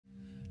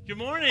Good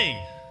morning.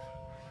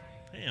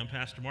 Hey, I'm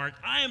Pastor Mark.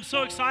 I am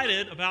so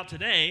excited about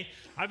today.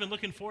 I've been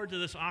looking forward to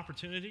this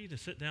opportunity to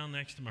sit down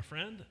next to my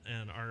friend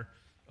and our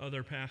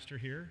other pastor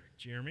here,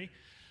 Jeremy,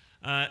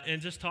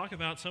 and just talk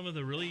about some of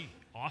the really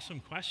awesome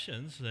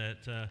questions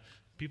that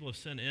people have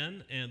sent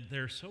in. And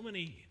there's so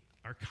many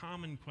are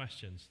common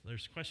questions.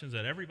 There's questions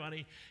that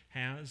everybody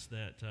has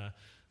that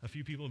a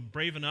few people are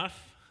brave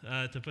enough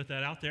to put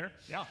that out there.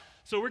 Yeah.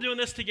 So we're doing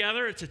this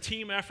together. It's a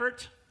team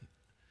effort.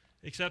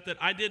 Except that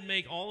I did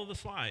make all of the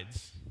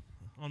slides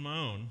on my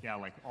own. Yeah,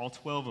 like all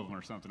 12 of them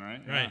or something, right?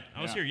 Right. Yeah,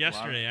 I was here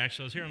yesterday,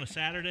 actually. I was here on a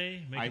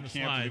Saturday making the slides. I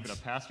can't believe it.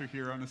 A pastor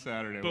here on a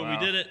Saturday. But wow.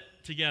 we did it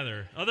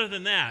together. Other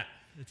than that,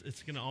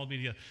 it's going to all be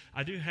together.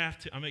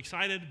 I'm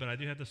excited, but I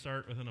do have to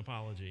start with an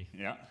apology.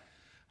 Yeah.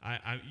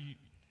 I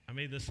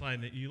made this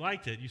slide, and you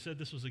liked it. You said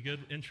this was a good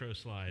intro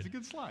slide. It's a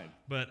good slide.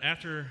 But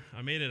after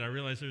I made it, I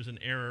realized there's an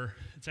error.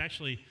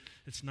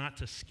 It's not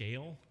to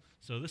scale.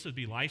 So this would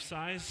be life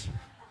size.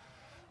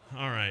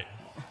 All right,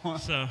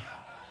 so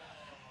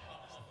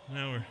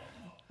now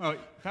Well,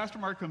 Pastor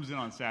Mark comes in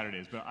on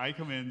Saturdays, but I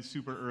come in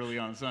super early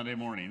on Sunday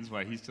mornings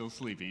while he's still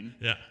sleeping.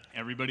 Yeah.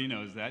 Everybody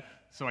knows that.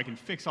 So I can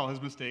fix all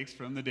his mistakes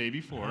from the day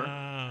before.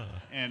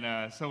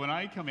 And so when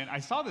I come in,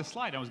 I saw this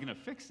slide, I was going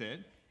to fix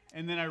it,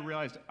 and then I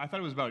realized, I thought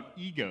it was about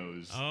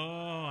egos.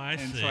 Oh, I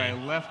see. And so I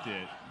left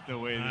it the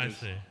way that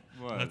it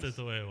was. Left it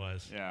the way it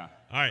was. Yeah.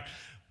 All right,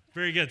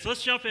 very good. So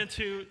let's jump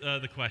into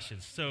the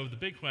questions. So the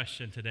big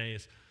question today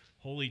is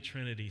Holy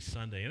Trinity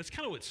Sunday. And it's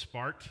kind of what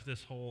sparked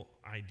this whole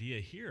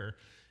idea here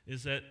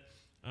is that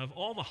of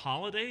all the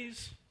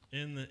holidays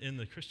in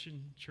the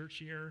Christian church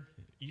year,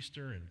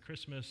 Easter and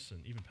Christmas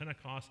and even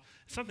Pentecost,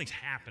 something's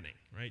happening,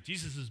 right?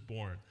 Jesus is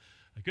born.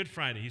 Good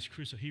Friday, he's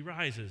crucified. He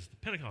rises. The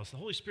Pentecost, the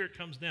Holy Spirit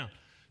comes down.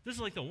 This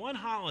is like the one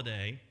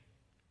holiday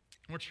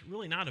where it's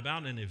really not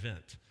about an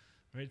event,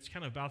 right? It's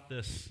kind of about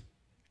this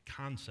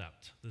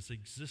concept, this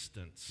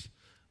existence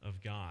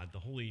of God, the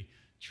Holy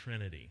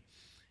Trinity.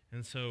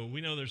 And so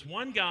we know there's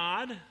one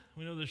God,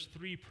 we know there's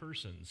three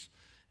persons,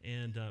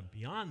 and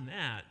beyond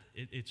that,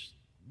 it's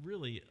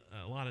really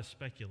a lot of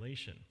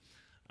speculation.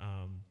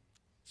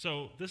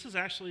 So this is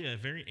actually a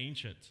very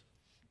ancient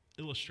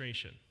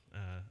illustration.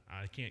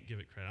 I can't give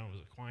it credit. I don't know,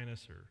 was it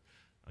Aquinas or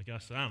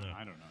Augustine? I don't know.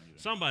 I don't know either.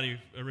 Somebody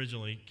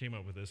originally came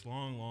up with this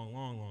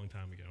long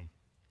time ago,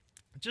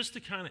 just to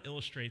kind of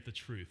illustrate the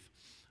truth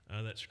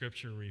that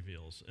Scripture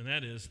reveals, and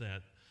that is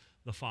that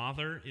the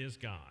Father is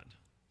God.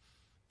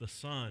 The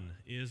Son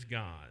is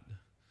God.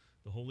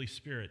 The Holy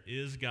Spirit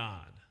is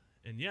God.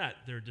 And yet,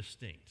 they're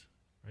distinct,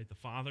 right? The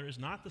Father is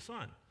not the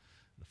Son.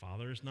 The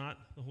Father is not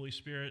the Holy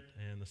Spirit,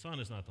 and the Son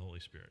is not the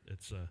Holy Spirit.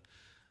 It's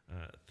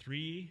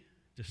three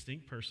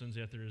distinct persons,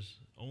 yet there is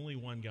only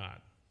one God.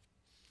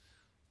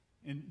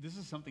 And this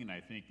is something that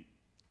I think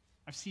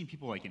I've seen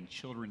people like in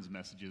children's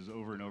messages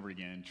over and over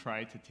again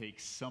try to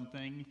take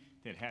something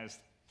that has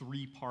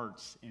three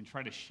parts and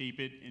try to shape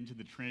it into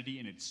the Trinity,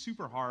 and it's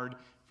super hard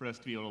for us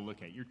to be able to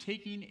look at. You're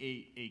taking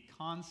a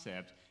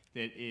concept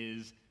that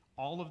is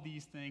all of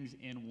these things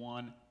in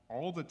one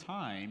all the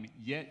time,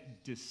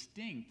 yet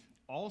distinct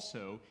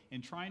also,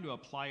 and trying to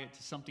apply it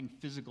to something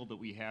physical that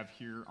we have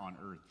here on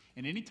earth.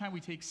 And anytime we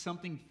take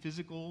something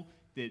physical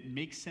that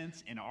makes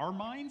sense in our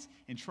minds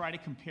and try to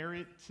compare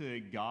it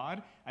to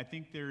God, I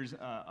think there's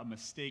a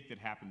mistake that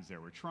happens there.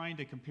 We're trying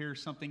to compare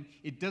something,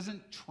 it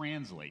doesn't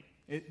translate.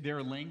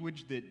 They're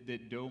language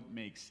that don't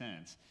make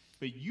sense.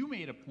 But you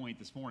made a point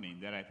this morning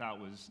that I thought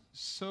was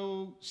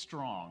so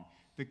strong.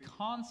 The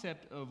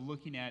concept of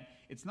looking at,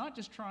 it's not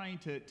just trying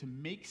to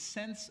make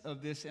sense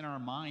of this in our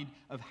mind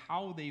of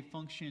how they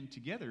function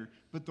together,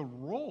 but the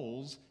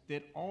roles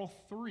that all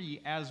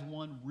three as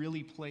one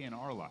really play in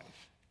our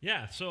life.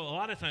 Yeah, so a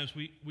lot of times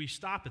we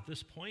stop at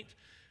this point,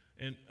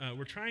 and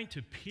we're trying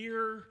to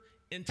peer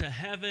into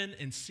heaven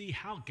and see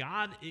how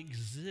God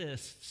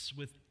exists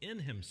within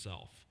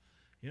himself.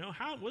 You know,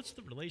 what's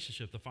the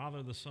relationship, the Father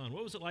and the Son?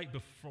 What was it like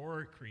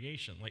before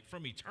creation, like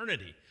from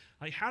eternity?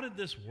 Like, how did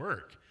this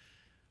work?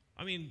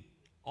 I mean,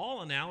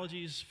 all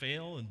analogies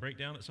fail and break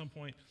down at some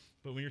point,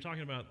 but when you're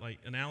talking about, like,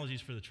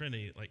 analogies for the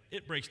Trinity, like,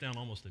 it breaks down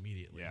almost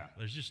immediately. Yeah.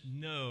 There's just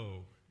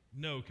no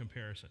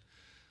comparison.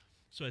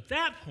 So at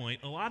that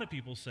point, a lot of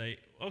people say,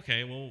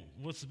 okay, well,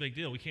 what's the big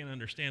deal? We can't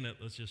understand it.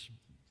 Let's just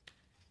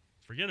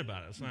forget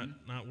about it. Let's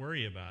not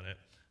worry about it,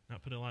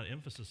 not put a lot of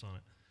emphasis on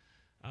it.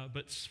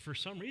 But for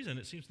some reason,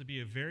 it seems to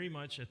be very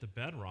much at the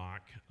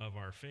bedrock of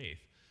our faith,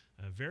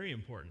 very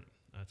important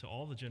to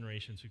all the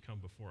generations who come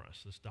before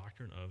us, this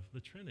doctrine of the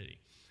Trinity.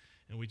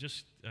 And we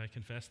just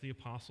confess the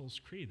Apostles'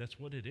 Creed. That's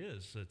what it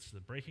is. It's the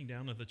breaking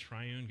down of the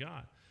triune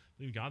God.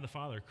 God the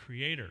Father,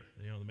 creator,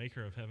 the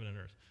maker of heaven and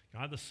earth.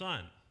 God the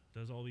Son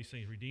does all these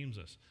things, redeems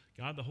us.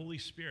 God the Holy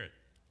Spirit,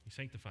 he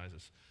sanctifies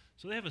us.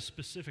 So they have a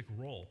specific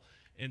role.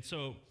 And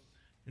so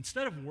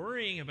instead of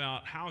worrying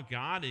about how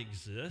God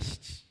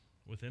exists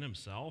within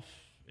himself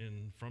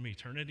from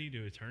eternity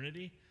to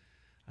eternity,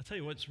 I'll tell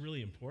you what's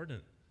really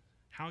important,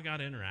 how God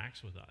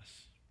interacts with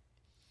us.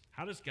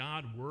 How does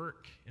God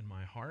work in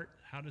my heart?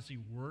 How does he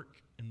work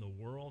in the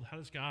world? How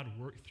does God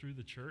work through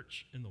the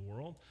church in the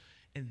world?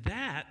 And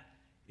that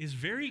is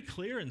very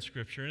clear in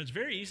Scripture, and it's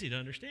very easy to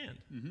understand.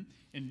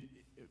 And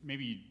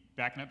maybe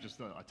backing up just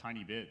a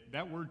tiny bit,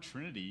 that word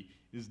Trinity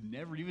is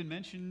never even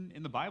mentioned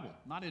in the Bible.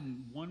 Not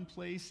in one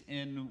place,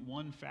 in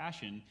one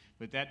fashion,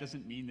 but that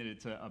doesn't mean that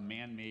it's a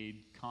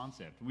man-made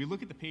concept. When we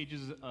look at the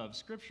pages of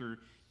Scripture,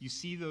 you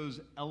see those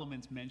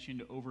elements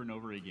mentioned over and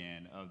over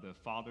again of the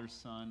Father,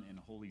 Son, and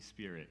Holy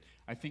Spirit.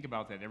 I think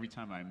about that every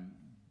time I'm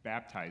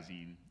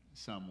baptizing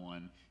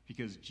someone,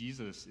 because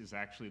Jesus is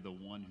actually the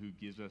one who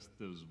gives us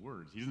those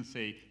words. He doesn't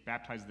say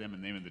baptize them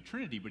in the name of the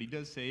Trinity, but he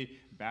does say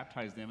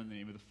baptize them in the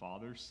name of the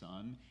Father,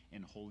 Son,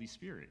 and Holy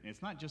Spirit. And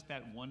it's not just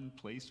that one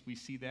place we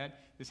see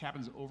that. This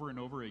happens over and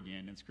over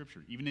again in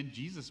Scripture. Even in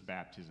Jesus'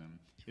 baptism,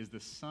 is the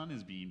Son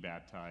is being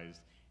baptized,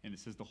 and it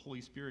says the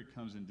Holy Spirit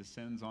comes and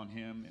descends on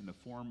him in the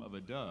form of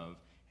a dove,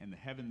 and the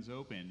heavens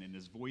open, and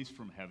this voice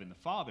from heaven, the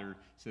Father,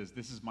 says,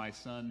 "This is my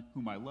Son,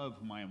 whom I love,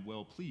 whom I am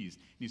well pleased."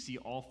 And you see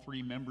all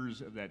three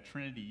members of that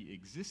Trinity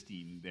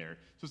existing there.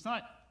 So it's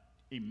not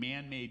a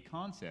man-made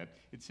concept.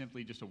 It's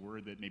simply just a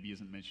word that maybe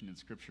isn't mentioned in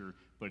Scripture,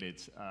 but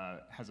it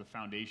has a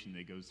foundation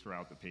that goes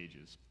throughout the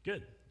pages.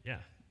 Good,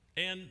 yeah.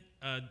 And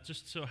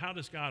just so how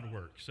does God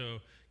work? So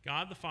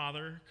God the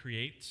Father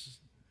creates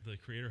the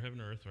creator of heaven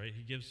and earth, right?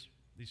 He gives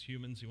these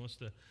humans he wants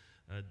to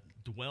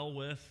dwell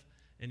with,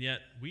 and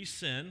yet we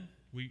sin.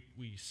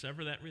 We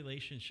sever that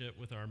relationship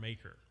with our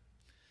Maker,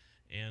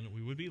 and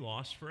we would be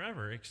lost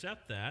forever,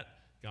 except that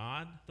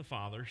God the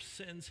Father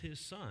sends his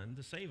Son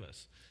to save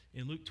us.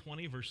 In Luke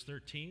 20, verse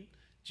 13,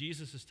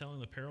 Jesus is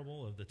telling the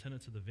parable of the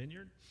tenants of the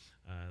vineyard.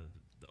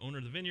 The owner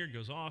of the vineyard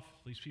goes off,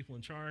 leaves people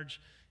in charge.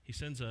 He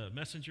sends a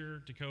messenger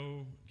to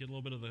go get a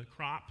little bit of the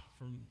crop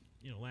from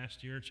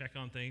last year, check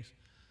on things.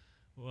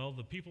 Well,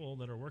 the people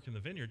that are working the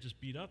vineyard just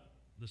beat up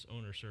this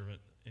owner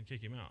servant and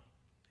kick him out.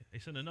 They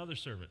send another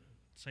servant.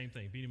 Same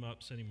thing, beat him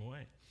up, send him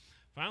away.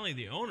 Finally,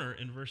 the owner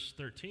in verse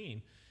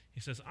 13,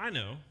 he says, I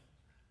know,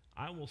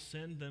 I will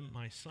send them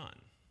my son.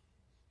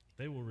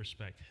 They will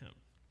respect him.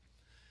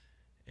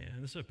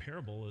 And this is a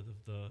parable of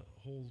the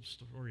whole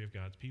story of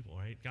God's people,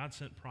 right? God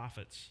sent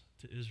prophets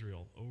to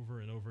Israel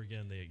over and over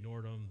again. They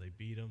ignored them, they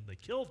beat them, they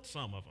killed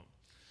some of them.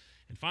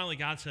 And finally,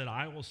 God said,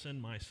 I will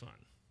send my son.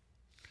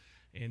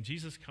 And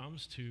Jesus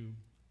comes to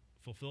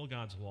fulfill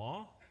God's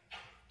law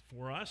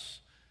for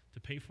us, to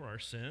pay for our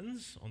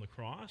sins on the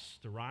cross,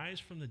 to rise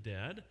from the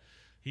dead.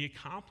 He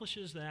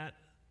accomplishes that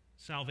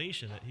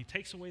salvation, that he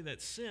takes away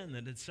that sin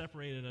that had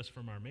separated us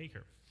from our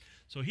Maker.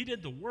 So he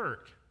did the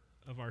work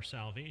of our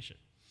salvation.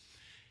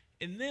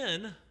 And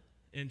then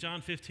in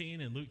John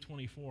 15 and Luke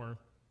 24,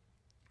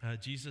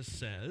 Jesus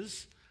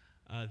says,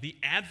 the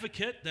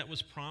advocate that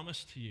was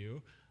promised to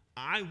you,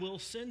 I will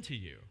send to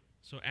you.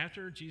 So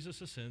after Jesus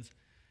ascends,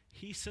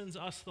 he sends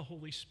us the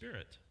Holy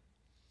Spirit.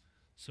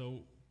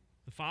 So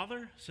the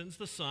Father sends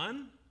the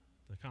Son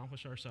to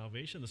accomplish our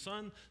salvation. The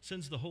Son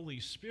sends the Holy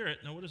Spirit.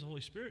 Now, what does the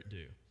Holy Spirit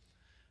do?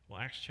 Well,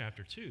 Acts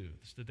chapter 2,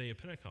 it's the day of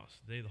Pentecost,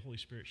 the day the Holy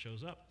Spirit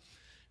shows up.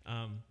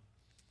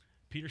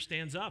 Peter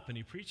stands up and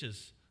he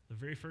preaches the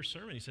very first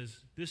sermon. He says,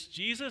 this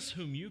Jesus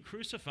whom you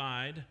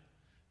crucified,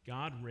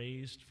 God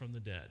raised from the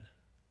dead.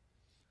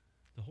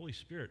 The Holy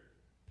Spirit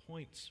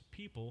points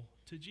people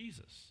to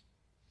Jesus.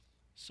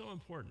 So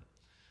important.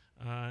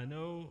 I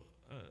know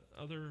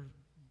other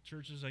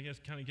churches, I guess,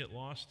 kind of get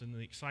lost in the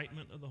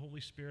excitement of the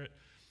Holy Spirit.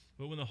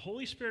 But when the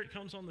Holy Spirit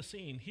comes on the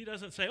scene, he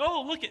doesn't say,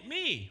 oh, look at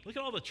me. Look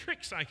at all the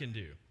tricks I can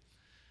do.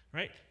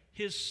 Right?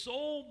 His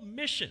sole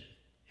mission,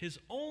 his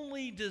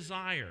only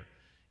desire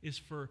is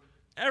for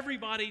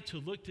everybody to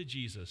look to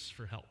Jesus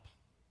for help.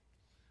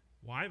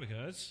 Why?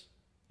 Because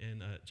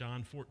in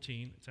John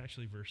 14, it's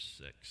actually verse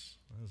 6.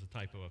 There's a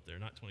typo up there,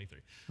 not 23.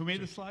 Who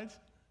made the slides?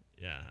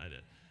 Yeah, I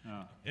did.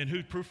 Oh. And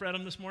who proofread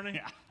them this morning?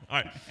 Yeah.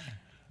 All right.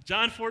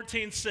 John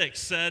 14:6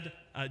 said,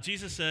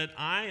 Jesus said,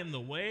 I am the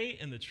way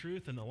and the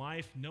truth and the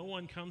life. No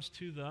one comes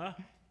to the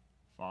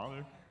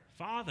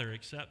Father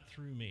except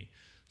through me.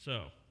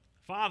 So,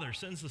 Father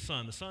sends the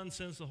Son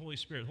sends the Holy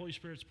Spirit. The Holy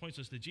Spirit points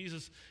us to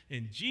Jesus,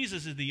 and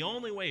Jesus is the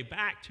only way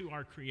back to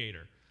our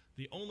Creator,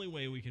 the only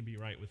way we can be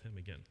right with him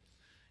again.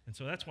 And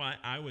so that's why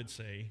I would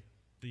say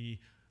the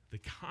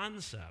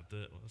concept,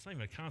 it's not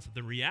even a concept,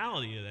 the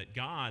reality that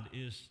God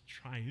is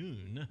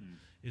triune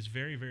is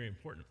very, very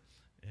important,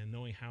 and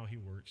knowing how he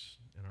works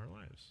in our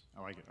lives.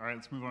 I like it. All right,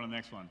 let's move on to the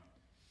next one.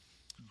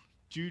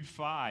 Jude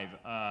 5.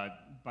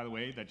 By the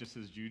way, that just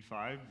says Jude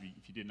 5.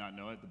 If you did not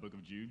know it, the book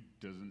of Jude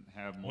doesn't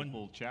have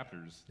multiple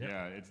chapters. Yep.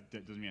 Yeah,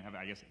 it doesn't even have,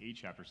 I guess, 8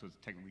 chapters, so it's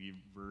technically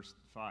verse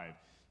 5.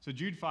 So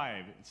Jude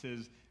 5, it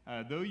says,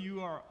 though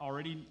you are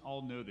already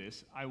all know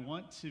this, I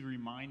want to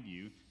remind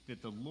you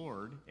that the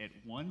Lord at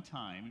one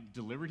time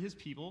delivered his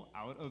people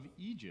out of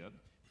Egypt,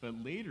 but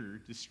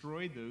later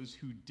destroyed those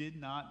who did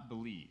not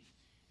believe.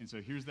 And so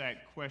here's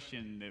that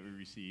question that we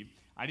received.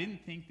 I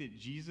didn't think that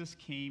Jesus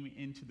came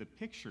into the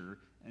picture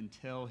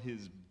until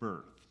his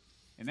birth.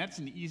 And that's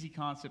an easy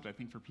concept, I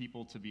think, for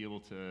people to be able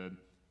to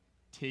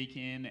take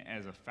in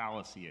as a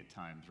fallacy at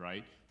times,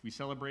 right? We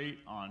celebrate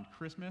on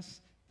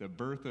Christmas the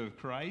birth of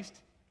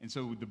Christ, And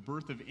so the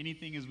birth of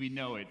anything as we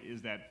know it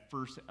is that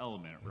first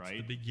element, right?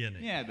 It's the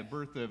beginning. Yeah, the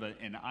birth of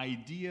an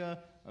idea,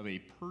 of a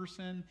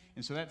person.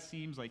 And so that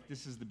seems like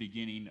this is the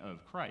beginning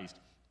of Christ.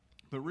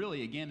 But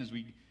really, again, as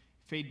we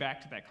fade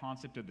back to that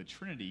concept of the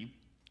Trinity,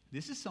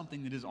 this is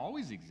something that has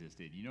always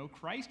existed. You know,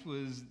 Christ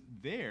was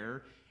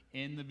there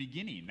in the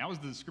beginning. That was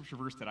the scripture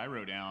verse that I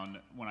wrote down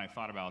when I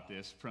thought about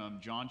this from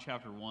John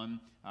chapter 1,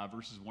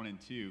 verses 1 and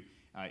 2.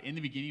 In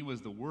the beginning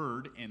was the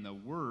Word, and the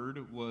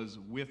Word was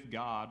with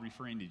God,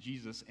 referring to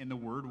Jesus, and the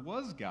Word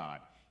was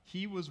God.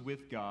 He was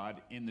with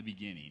God in the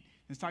beginning.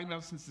 It's talking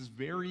about since this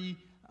very,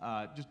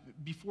 just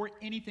before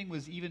anything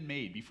was even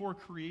made, before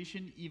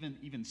creation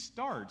even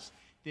starts,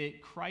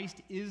 that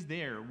Christ is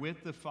there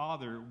with the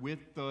Father,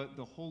 with the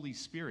Holy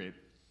Spirit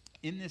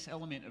in this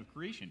element of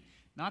creation.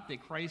 Not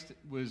that Christ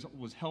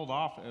was held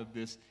off of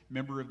this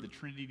member of the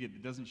Trinity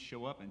that doesn't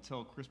show up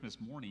until Christmas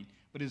morning,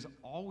 but is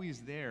always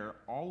there,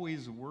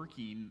 always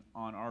working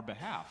on our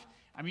behalf.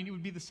 I mean, it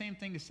would be the same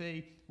thing to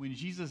say when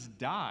Jesus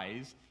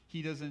dies,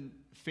 he doesn't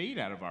fade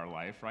out of our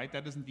life, right?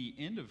 That isn't the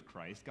end of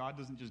Christ. God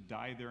doesn't just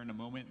die there in a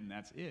moment and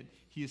that's it.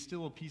 He is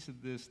still a piece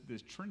of this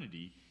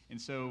Trinity. And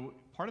so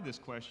part of this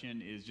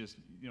question is just,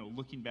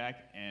 looking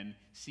back and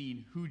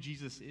seeing who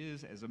Jesus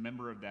is as a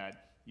member of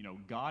that,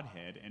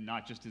 Godhead, and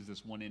not just as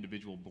this one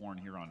individual born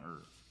here on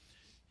earth.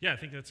 Yeah, I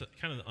think that's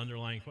kind of the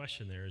underlying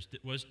question there is,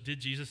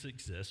 did Jesus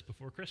exist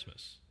before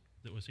Christmas?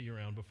 Was he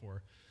around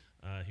before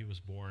he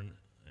was born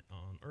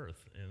on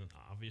earth? And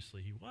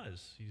obviously he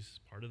was. He's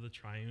part of the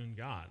triune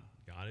God.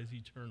 God is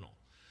eternal.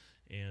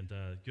 And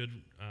good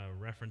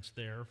reference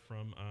there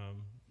from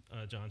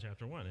John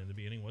chapter 1. In the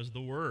beginning was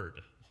the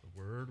Word. The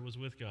Word was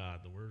with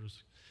God. The Word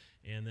was,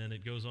 and then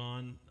it goes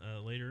on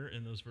later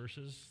in those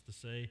verses to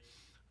say,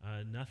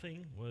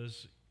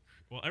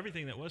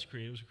 everything that was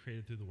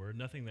created through the Word.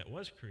 Nothing that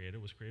was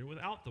created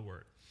without the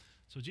Word.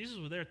 So Jesus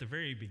was there at the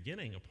very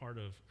beginning, a part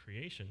of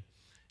creation.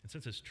 And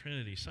since it's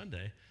Trinity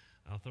Sunday,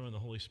 I'll throw in the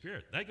Holy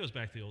Spirit. That goes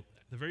back to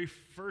the very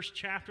first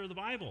chapter of the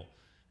Bible,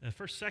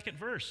 the second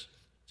verse,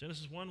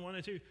 Genesis 1, 1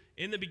 and 2.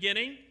 In the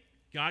beginning,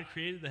 God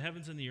created the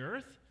heavens and the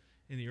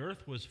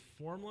earth was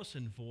formless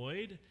and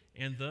void,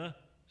 and the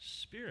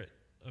Spirit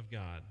of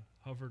God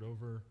hovered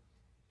over,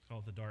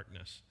 called the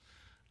darkness.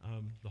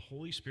 The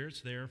Holy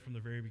Spirit's there from the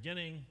very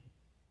beginning.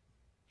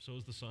 So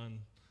is the Son.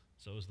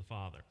 So is the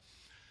Father.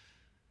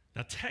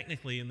 Now,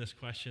 technically, in this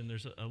question,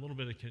 there's a little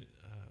bit of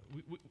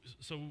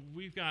so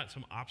we've got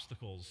some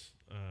obstacles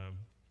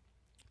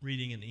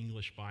reading an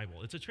English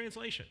Bible. It's a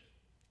translation.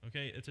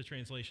 Okay, it's a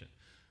translation.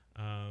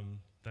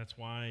 That's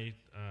why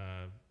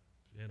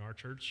in our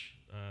church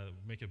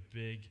make a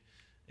big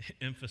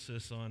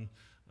emphasis on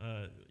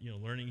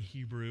learning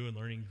Hebrew and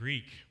learning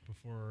Greek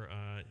before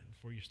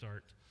you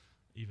start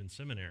even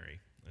seminary.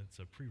 It's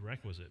a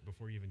prerequisite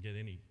before you even get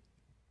any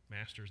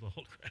master's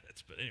level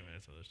credits. But anyway,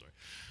 that's another story.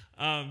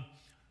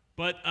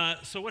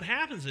 So what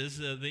happens is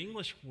the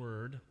English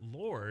word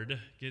Lord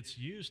gets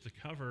used to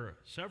cover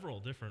several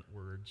different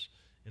words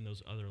in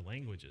those other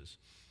languages.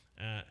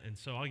 And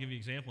so I'll give you an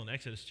example. In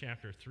Exodus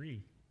chapter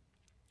 3,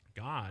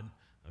 God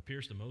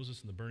appears to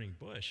Moses in the burning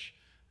bush.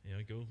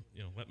 Go,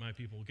 let my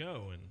people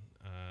go and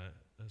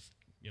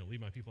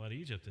lead my people out of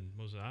Egypt. And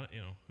Moses,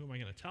 who am I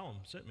going to tell him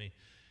sent me?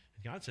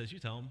 God says, you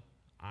tell him,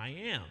 I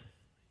am.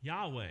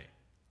 Yahweh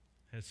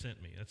has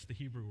sent me. That's the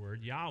Hebrew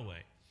word,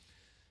 Yahweh.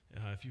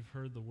 If you've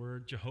heard the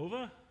word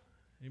Jehovah,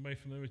 anybody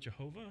familiar with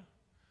Jehovah?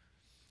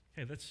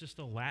 Okay, that's just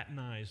a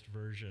Latinized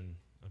version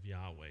of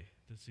Yahweh.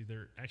 See,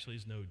 there actually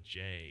is no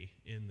J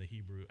in the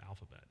Hebrew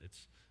alphabet.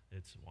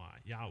 It's Y,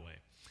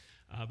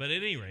 Yahweh. But at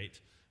any rate,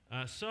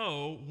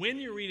 so when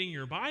you're reading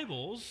your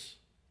Bibles,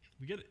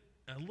 we get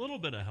a little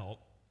bit of help.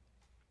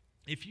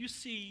 If you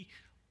see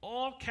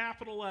all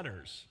capital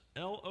letters,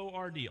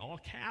 L-O-R-D, all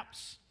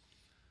caps,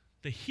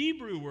 the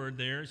Hebrew word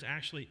there is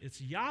actually, it's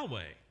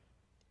Yahweh.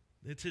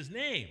 It's his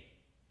name,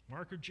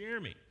 Mark or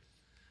Jeremy.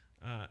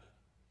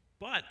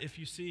 But if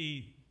you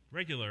see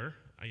regular,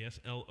 I guess,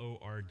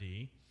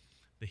 L-O-R-D,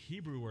 the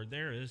Hebrew word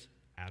there is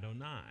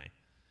Adonai.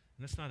 And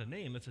that's not a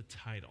name, that's a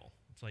title.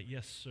 It's like,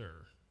 yes, sir,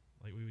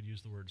 like we would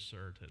use the word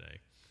sir today.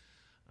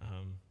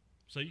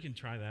 So you can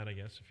try that, I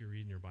guess, if you're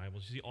reading your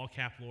Bibles. You see all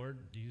cap Lord,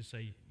 you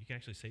can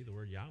actually say the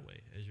word Yahweh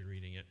as you're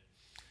reading it.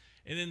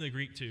 And then the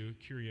Greek too,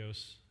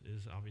 kurios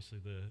is obviously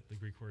the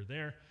Greek word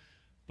there.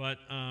 But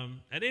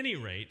at any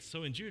rate,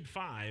 so in Jude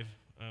 5,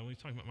 when we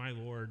talk about my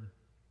Lord,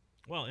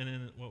 well, and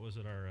then what was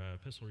it, our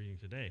epistle reading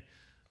today,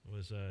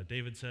 was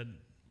David said,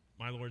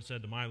 my Lord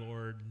said to my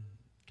Lord,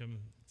 come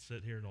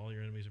sit here and all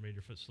your enemies are made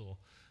your footstool.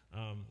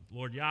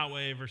 Lord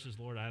Yahweh versus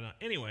Lord Adonai.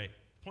 Anyway,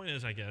 point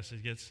is, I guess,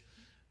 it gets,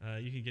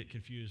 you can get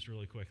confused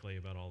really quickly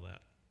about all that.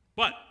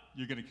 But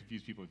you're going to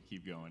confuse people to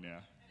keep going,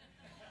 yeah.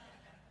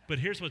 But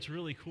here's what's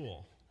really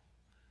cool.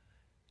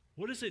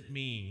 What does it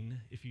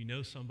mean if you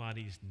know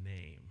somebody's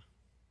name?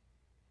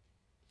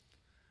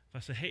 If I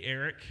say, hey,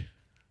 Eric,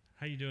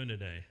 how you doing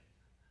today?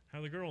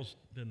 How the girls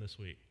been this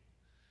week?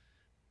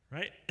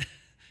 Right?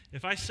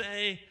 If I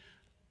say,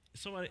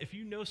 if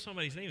you know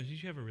somebody's name, it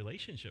means you have a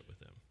relationship with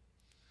them.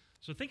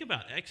 So think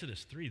about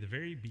Exodus 3, the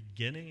very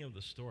beginning of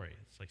the story.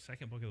 It's like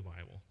second book of the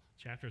Bible,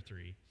 chapter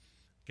 3.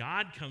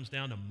 God comes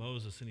down to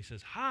Moses and he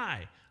says,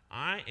 "Hi,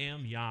 I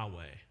am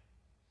Yahweh."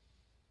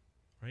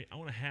 Right? I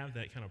want to have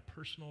that kind of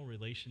personal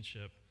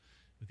relationship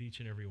with each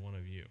and every one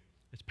of you.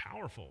 It's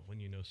powerful when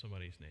you know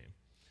somebody's name.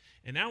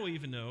 And now we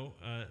even know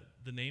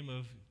the name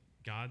of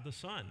God the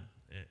Son.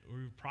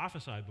 We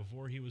prophesied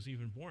before he was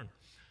even born.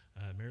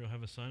 Mary will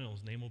have a son, and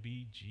his name will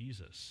be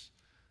Jesus.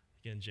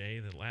 Again, J,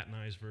 the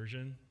Latinized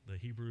version, the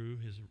Hebrew,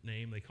 his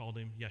name, they called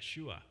him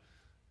Yeshua.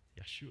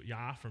 Yeshua,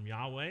 Yah from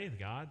Yahweh,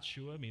 God.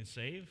 Shua means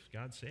save.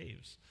 God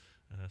saves.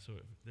 So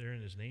there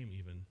in his name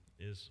even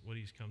is what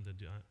he's come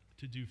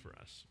to do for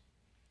us.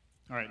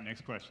 All right,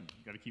 next question.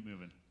 Got to keep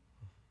moving.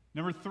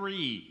 Number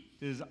 3,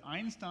 does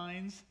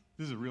Einstein's,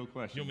 this is a real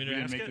question. You want me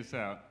to ask make it? this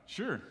out.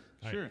 Sure,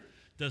 sure. Right.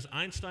 Does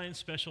Einstein's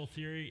special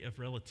theory of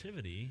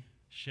relativity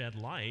shed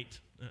light,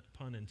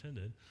 pun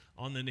intended,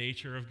 on the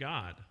nature of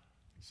God?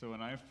 So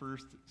when I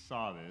first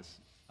saw this,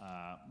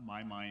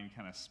 my mind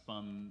kind of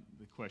spun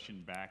the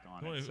question back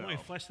on itself. Want me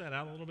to flesh that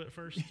out a little bit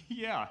first?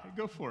 Yeah,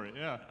 go for it,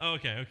 yeah.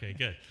 Okay,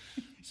 good.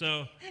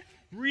 So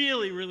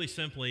really, really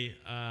simply,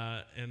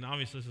 and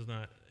obviously this is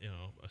not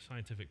a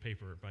scientific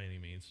paper by any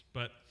means,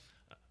 but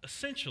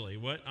essentially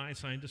what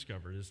Einstein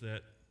discovered is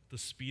that the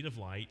speed of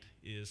light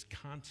is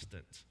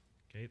constant.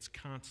 Okay, it's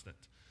constant.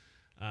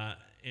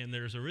 And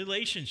there's a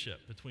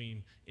relationship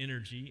between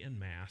energy and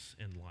mass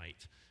and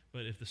light.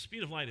 But if the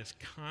speed of light is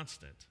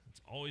constant, it's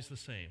always the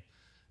same,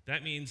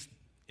 that means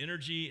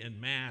energy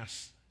and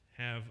mass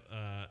have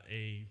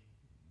a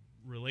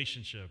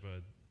relationship,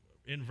 an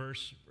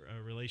inverse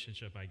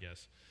relationship, I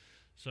guess.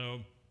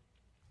 So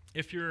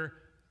if you're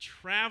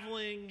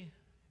traveling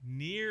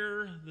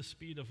near the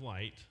speed of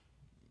light,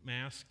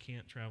 mass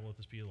can't travel at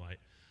the speed of light,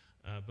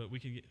 but we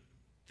can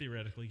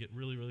theoretically get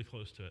really, really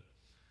close to it.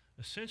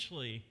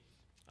 Essentially,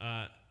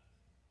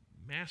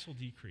 mass will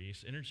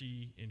decrease,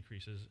 energy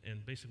increases,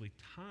 and basically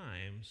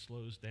time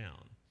slows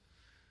down.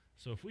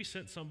 So if we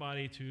sent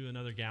somebody to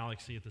another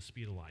galaxy at the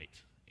speed of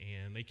light,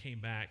 and they came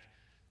back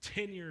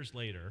 10 years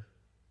later,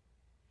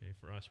 okay,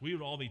 for us, we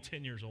would all be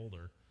 10 years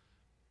older.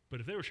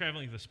 But if they were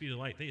traveling at the speed of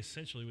light, they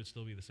essentially would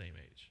still be the same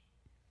age.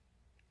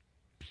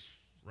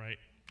 Right?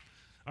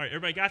 All right,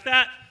 everybody got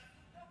that?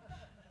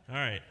 All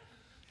right.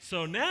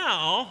 So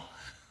now,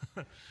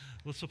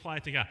 let's apply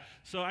it to God.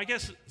 So I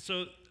guess,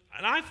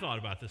 and I've thought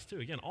about this too.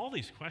 Again, all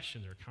these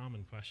questions are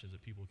common questions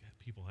that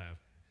people have.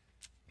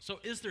 So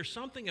is there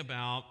something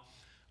about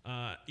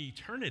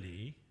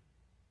eternity,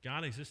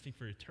 God existing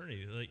for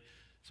eternity?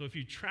 So if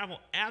you travel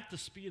at the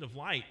speed of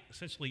light,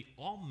 essentially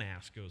all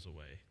mass goes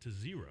away to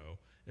zero.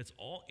 It's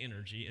all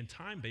energy, and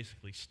time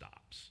basically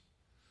stops.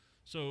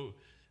 So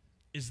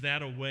is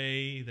that a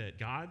way that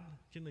God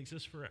can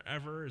exist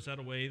forever? Is that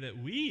a way that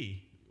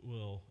we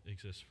will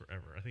exist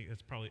forever? I think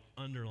that's probably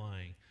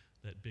underlying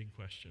that big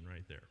question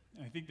right there.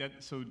 I think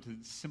that, so to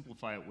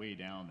simplify it way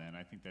down then,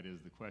 I think that is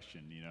the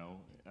question,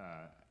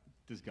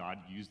 does God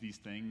use these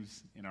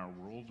things in our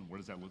world, and what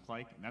does that look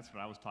like? And that's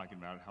what I was talking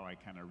about, how I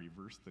kind of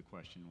reversed the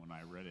question when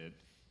I read it.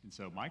 And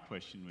so my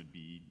question would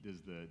be,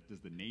 does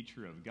the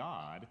nature of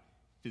God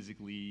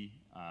physically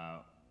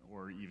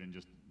or even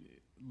just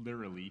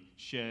literally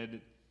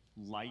shed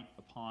light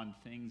upon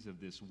things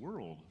of this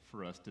world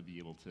for us to be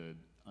able to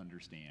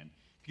understand?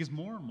 Because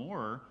more and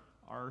more,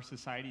 our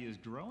society is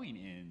growing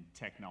in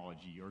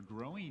technology or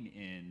growing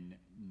in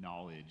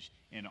knowledge.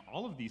 And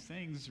all of these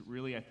things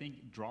really, I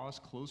think, draw us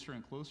closer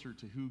and closer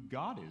to who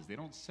God is. They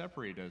don't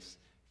separate us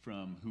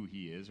from who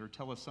he is or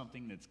tell us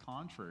something that's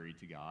contrary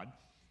to God.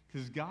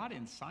 Because God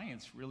and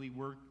science really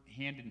work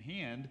hand in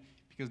hand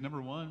because,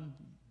 number one,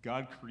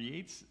 God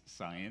creates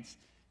science.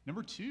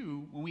 Number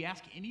two, when we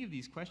ask any of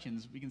these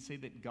questions, we can say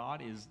that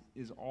God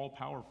is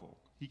all-powerful.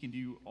 He can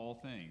do all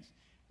things.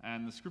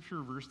 And the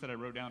scripture verse that I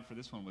wrote down for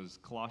this one was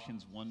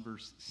Colossians 1,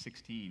 verse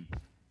 16. It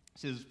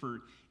says,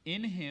 "For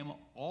in him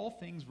all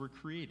things were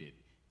created,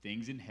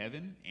 things in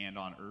heaven and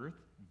on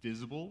earth,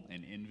 visible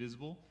and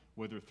invisible,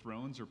 whether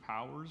thrones or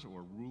powers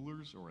or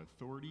rulers or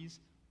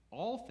authorities.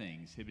 All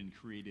things have been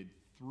created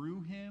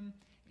through him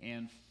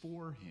and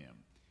for him."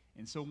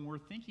 And so when we're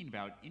thinking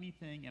about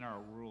anything in our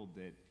world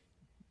that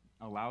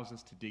allows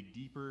us to dig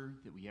deeper,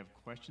 that we have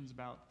questions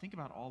about, think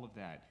about all of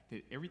that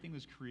everything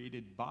was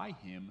created by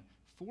him,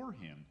 for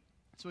him.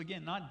 So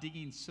again, not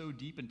digging so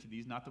deep into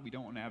these, not that we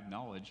don't want to have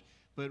knowledge,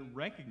 but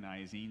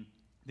recognizing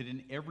that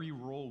in every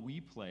role we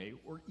play,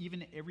 or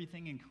even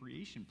everything in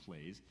creation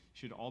plays,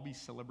 should all be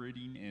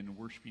celebrating and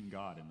worshiping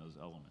God in those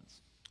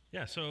elements.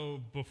 Yeah, so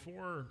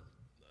before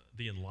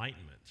the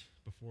Enlightenment,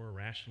 before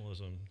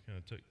rationalism kind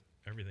of took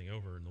everything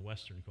over in the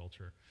Western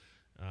culture,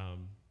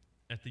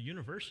 at the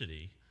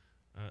university,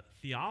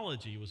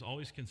 theology was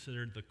always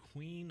considered the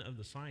queen of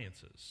the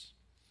sciences.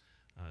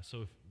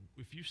 So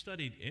if you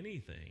studied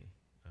anything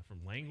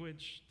from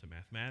language to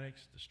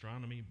mathematics to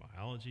astronomy,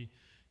 biology,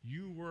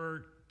 you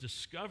were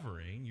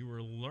discovering, you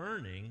were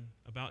learning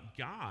about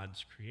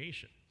God's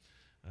creation.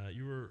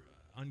 You were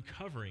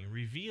uncovering,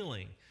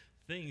 revealing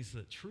things,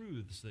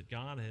 truths that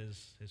God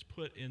has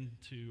put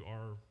into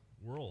our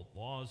world,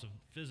 laws of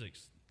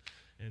physics,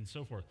 and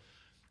so forth.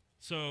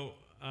 So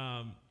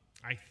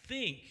I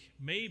think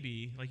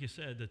maybe, like you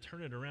said, to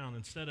turn it around,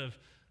 instead of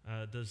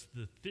does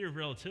the theory of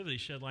relativity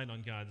shed light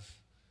on God's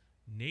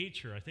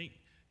nature, I think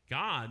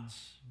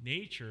God's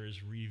nature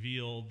is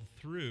revealed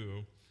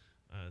through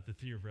the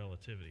theory of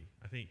relativity.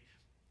 I think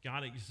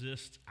God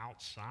exists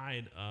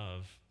outside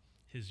of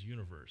his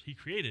universe. He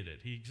created it.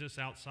 He exists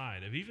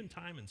outside of even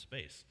time and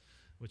space,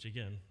 which,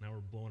 again, now we're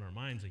blowing our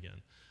minds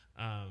again.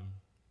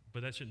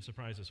 But that shouldn't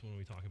surprise us when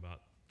we talk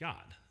about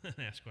God and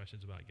ask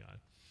questions about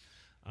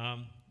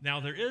God. Now,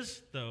 there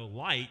is, though,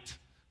 light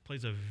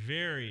plays a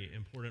very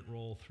important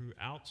role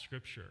throughout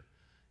Scripture,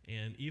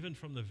 and even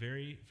from the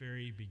very,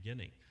 very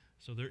beginning.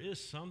 So there is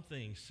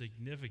something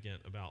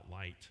significant about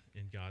light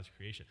in God's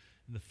creation.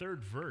 In the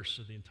third verse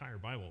of the entire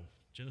Bible,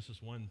 Genesis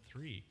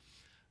 1:3,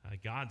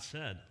 God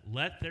said,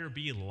 "Let there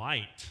be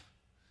light,"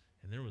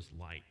 and there was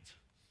light.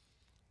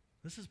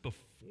 This is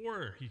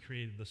before he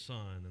created the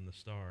sun and the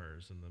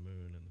stars and the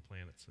moon and the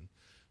planets. And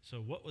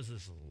so what was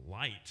this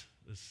light,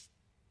 this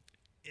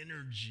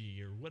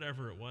energy or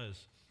whatever it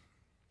was?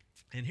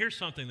 And here's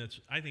something that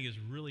I think is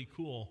really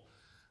cool.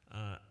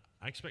 I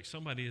expect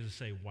somebody to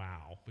say,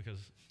 wow,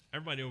 because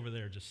everybody over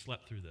there just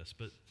slept through this.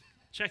 But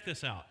check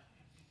this out.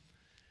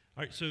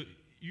 All right, so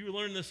you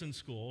learned this in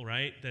school,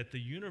 right? That the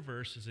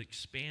universe is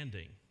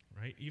expanding,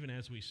 right? Even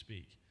as we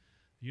speak.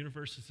 The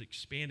universe is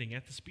expanding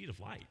at the speed of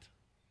light.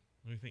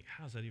 And we think,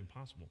 how is that even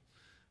possible?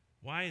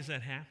 Why is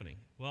that happening?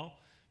 Well,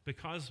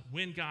 because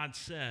when God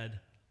said,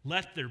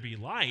 "Let there be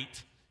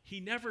light," he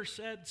never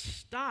said,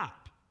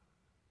 "Stop."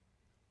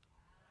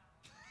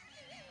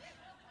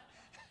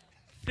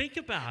 Think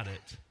about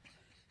it.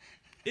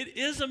 It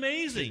is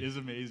amazing. It is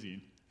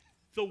amazing.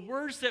 The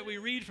words that we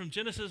read from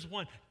Genesis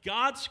 1,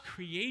 God's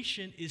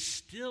creation is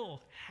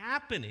still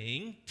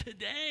happening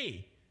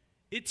today.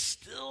 It's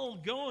still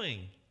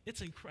going.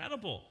 It's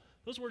incredible.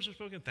 Those words were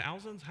spoken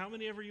thousands, how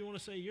many ever you want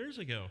to say years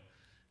ago,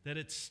 that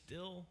it's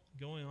still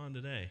going on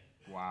today.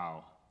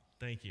 Wow.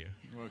 Thank you.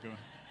 You're welcome.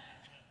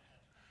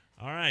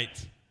 All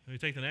right. Let me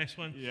take the next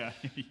one. Yeah.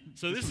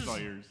 So this is all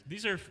yours.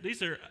 These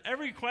are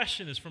every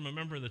question is from a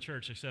member of the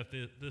church except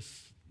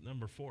this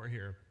number 4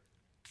 here.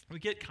 We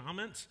get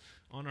comments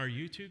on our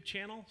YouTube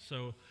channel.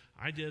 So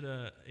I did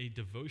a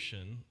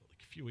devotion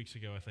a few weeks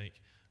ago, I think,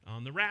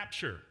 on the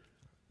rapture.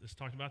 Just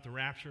talking about the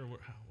rapture,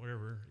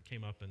 whatever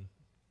came up in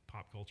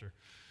pop culture.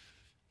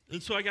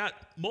 And so I got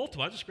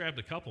multiple. I just grabbed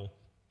a couple.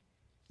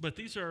 But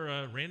these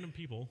are random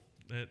people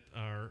that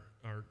are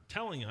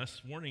telling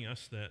us, warning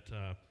us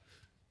that,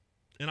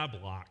 and I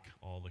block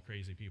all the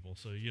crazy people,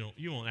 so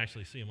you won't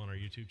actually see them on our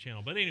YouTube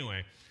channel. But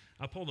anyway,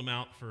 I pulled them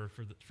out for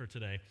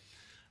today.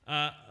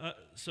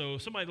 So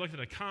somebody looked at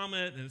a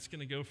comet, and it's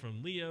going to go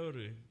from Leo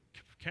to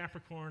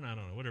Capricorn, I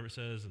don't know, whatever it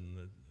says,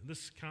 and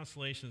this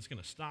constellation is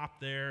going to stop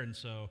there. And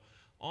so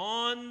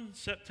on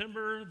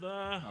September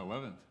the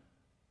 11th.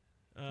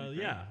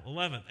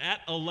 11th,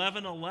 at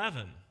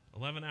 11:11,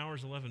 11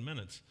 hours, 11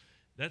 minutes.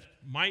 That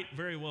might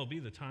very well be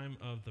the time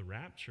of the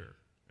rapture.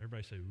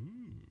 Everybody say,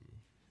 ooh.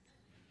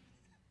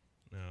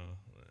 No,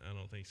 I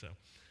don't think so.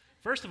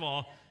 First of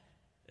all,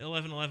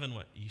 11:11,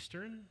 what,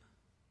 Eastern?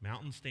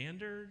 Mountain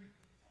Standard?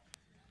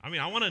 I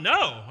mean, I want to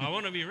know. I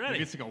want to be ready.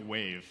 Maybe it's like a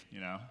wave,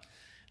 you know?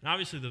 And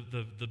obviously,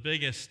 the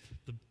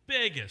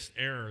biggest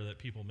error that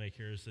people make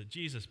here is that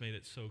Jesus made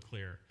it so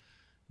clear.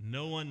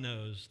 No one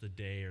knows the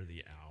day or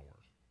the hour.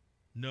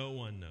 No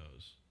one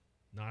knows.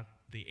 Not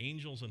the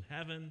angels in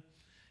heaven.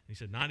 And he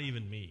said, not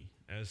even me,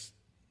 as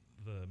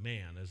the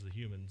man, as the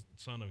human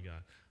Son of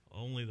God.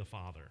 Only the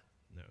Father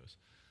knows.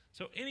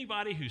 So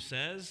anybody who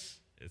says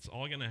it's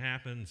all going to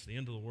happen, it's the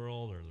end of the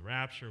world or the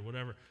rapture or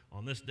whatever,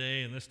 on this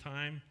day and this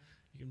time,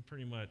 you can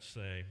pretty much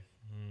say,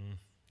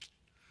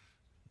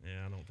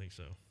 yeah, I don't think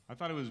so. I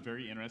thought it was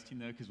very interesting,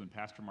 though, because when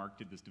Pastor Mark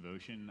did this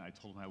devotion, I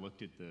told him I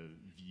looked at the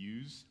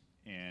views,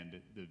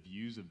 and the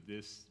views of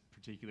this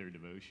particular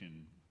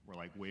devotion were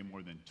like way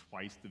more than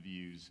twice the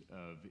views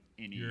of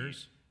any...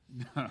 Yours?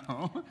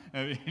 No,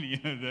 of any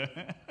of the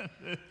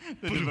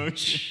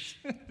devotions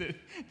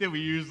that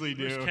we usually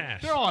do. Where's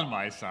Cash? They're all on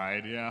my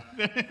side, yeah.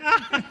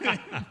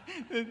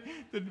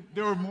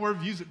 There were more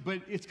views,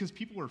 but it's because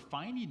people were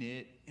finding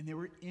it and they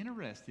were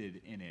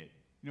interested in it.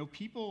 You know,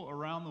 people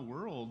around the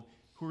world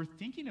who are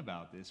thinking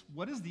about this.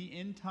 What does the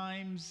end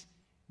times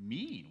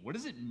mean? What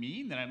does it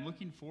mean that I'm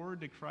looking forward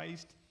to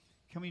Christ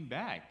coming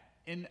back?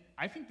 And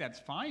I think that's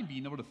fine,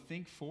 being able to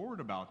think forward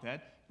about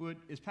that. But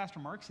as Pastor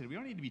Mark said, we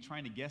don't need to be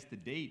trying to guess the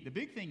date. The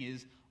big thing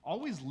is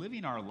always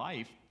living our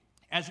life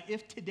as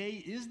if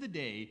today is the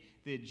day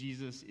that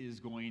Jesus is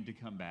going to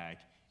come back.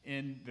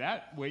 And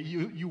that way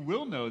you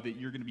will know that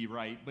you're going to be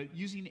right, but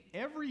using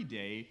every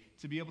day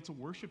to be able to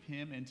worship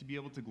him and to be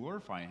able to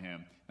glorify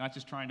him, not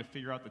just trying to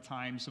figure out the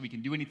time so we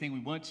can do anything we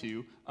want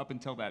to up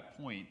until that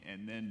point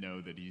and then know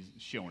that he's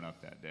showing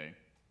up that day.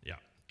 Yeah,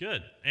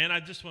 good. And I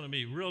just want to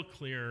be real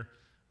clear.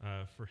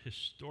 For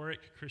historic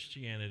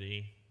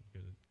Christianity,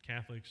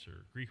 Catholics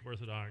or Greek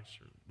Orthodox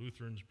or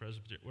Lutherans,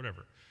 Presbyterian,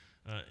 whatever,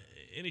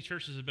 any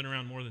churches have been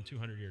around more than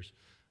 200 years.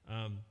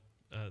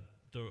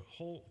 the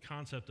whole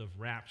concept of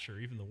rapture,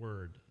 even the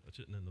word, which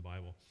isn't in the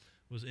Bible,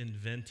 was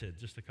invented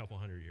just a couple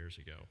hundred years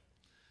ago.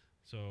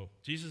 So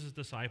Jesus'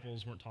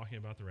 disciples weren't talking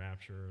about the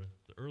rapture.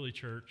 The early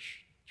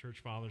church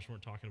fathers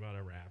weren't talking about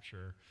a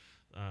rapture.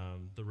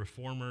 The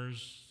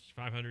reformers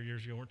 500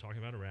 years ago weren't talking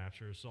about a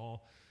rapture. It's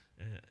all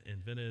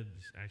invented.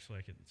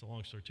 Actually, it's a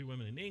long story. 2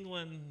 women in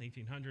England,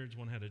 1800s,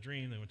 one had a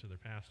dream. They went to their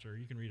pastor.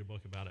 You can read a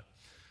book about it.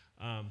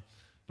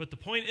 But the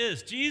point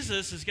is,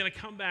 Jesus is going to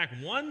come back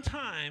one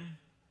time,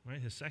 right?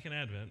 His second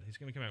advent. He's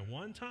going to come back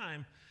one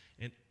time,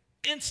 and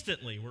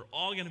instantly we're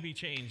all going to be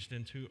changed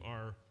into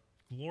our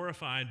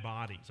glorified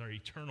bodies, our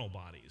eternal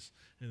bodies.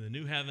 And the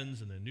new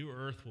heavens and the new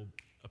earth will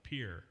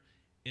appear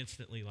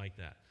instantly like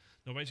that.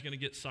 Nobody's going to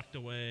get sucked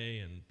away,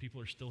 and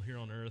people are still here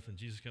on earth, and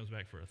Jesus comes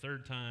back for a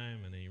third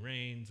time, and then he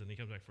reigns, and he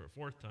comes back for a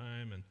fourth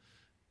time, and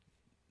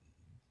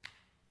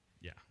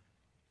yeah.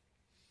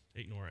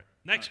 Ignore it.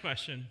 Next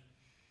question.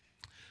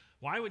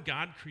 Why would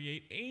God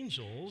create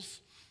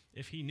angels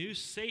if he knew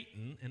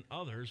Satan and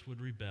others would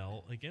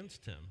rebel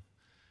against him?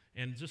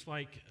 And just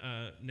like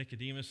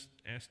Nicodemus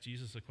asked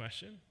Jesus a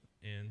question,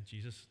 and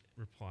Jesus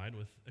replied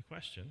with a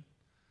question,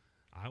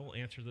 I will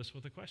answer this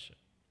with a question.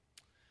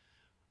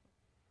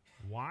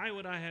 Why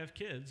would I have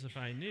kids if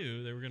I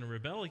knew they were going to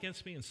rebel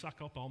against me and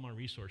suck up all my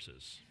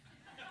resources?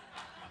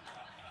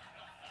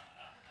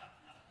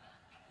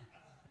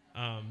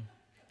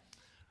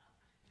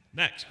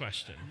 Next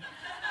question.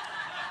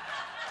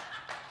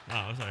 Oh,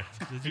 I'm sorry.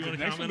 Did you want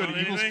to comment on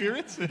evil anything?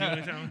 spirits? Do you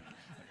want to comment?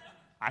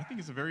 I think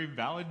it's a very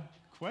valid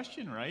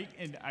question, right?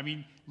 And I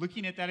mean,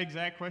 looking at that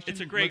exact question,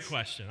 It's a great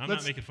question. I'm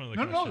not making fun of the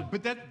question. No,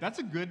 but that's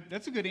a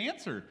good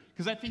answer,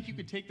 because I think you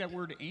could take that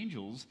word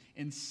angels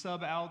and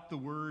sub out the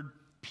word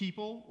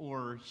people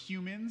or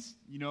humans,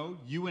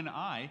 you and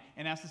I,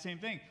 and ask the same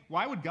thing.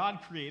 Why would God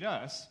create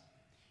us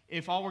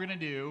if all we're going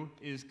to do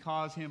is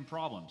cause him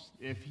problems?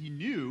 If he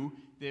knew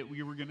that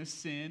we were going to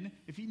sin,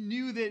 if he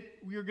knew that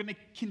we were going to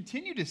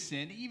continue to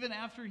sin even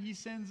after he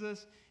sends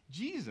us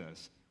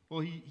Jesus, well,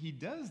 he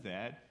does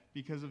that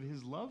because of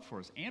his love for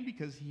us and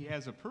because he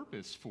has a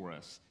purpose for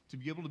us to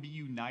be able to be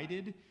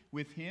united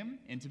with him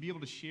and to be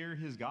able to share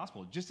his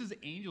gospel, just as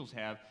angels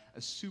have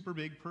a super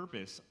big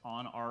purpose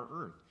on our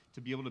earth, to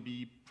be able to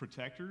be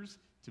protectors,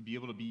 to be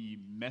able to be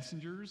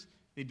messengers.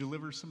 They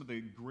deliver some of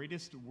the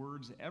greatest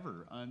words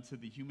ever unto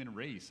the human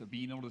race, of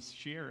being able to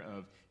share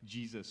of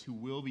Jesus, who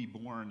will be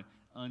born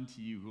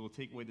unto you, who will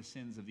take away the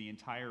sins of the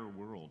entire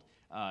world.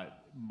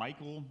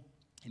 Michael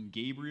and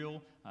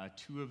Gabriel,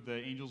 2 of the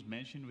angels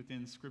mentioned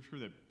within Scripture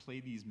that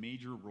play these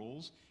major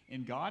roles.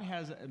 And God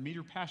has a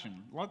major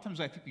passion. A lot of times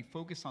I think we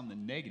focus on the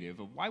negative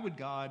of why would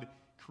God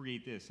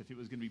create this if it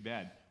was going to be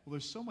bad? Well,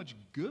 there's so much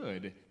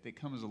good that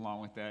comes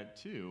along with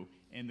that too.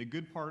 And the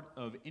good part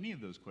of any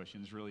of those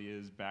questions really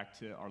is back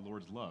to our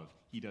Lord's love.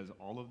 He does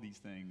all of these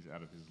things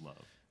out of his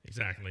love.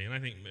 Exactly. And I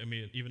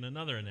mean, even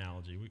another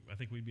analogy, I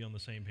think we'd be on the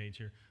same page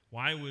here.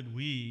 Why would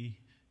we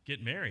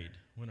get married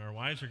when our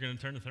wives are going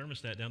to turn the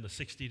thermostat down to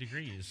 60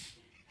 degrees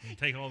and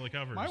take all the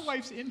covers? My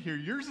wife's in here.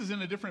 Yours is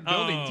in a different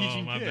building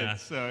teaching my kids. Bad.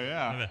 So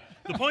yeah. My bad.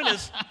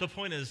 The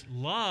point is,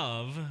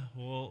 love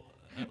will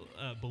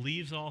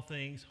believes all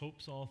things,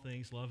 hopes all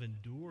things, love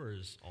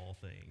endures all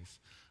things.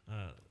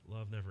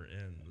 Love never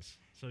ends.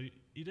 So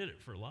you did it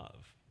for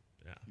love.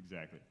 Yeah.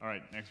 Exactly. All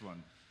right, next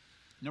one.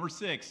 Number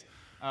 6.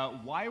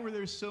 Why were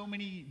there so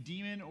many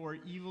demon or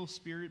evil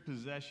spirit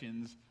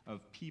possessions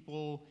of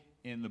people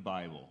in the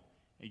Bible?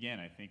 Again,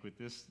 I think with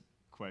this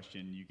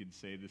question, you could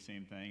say the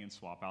same thing and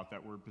swap out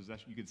that word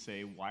possession. You could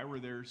say, why were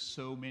there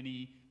so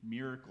many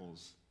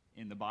miracles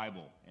in the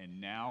Bible? And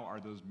now are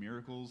those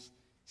miracles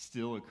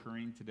still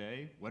occurring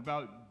today? What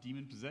about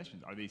demon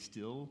possessions? Are they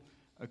still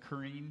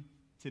occurring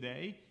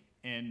today?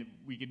 And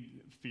we could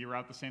figure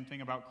out the same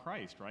thing about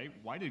Christ, right?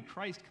 Why did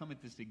Christ come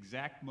at this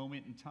exact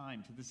moment in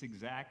time to this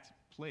exact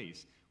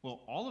place?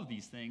 Well, all of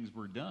these things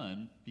were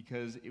done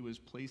because it was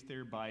placed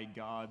there by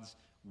God's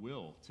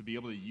will, to be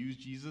able to use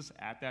Jesus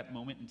at that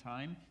moment in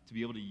time, to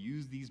be able to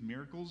use these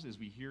miracles, as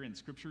we hear in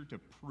Scripture, to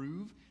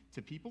prove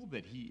to people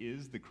that he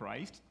is the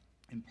Christ.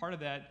 And part of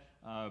that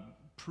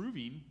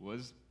proving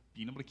was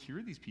being able to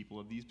cure these people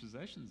of these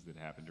possessions that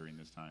happened during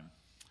this time.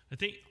 I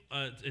think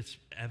it's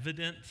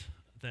evident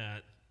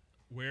that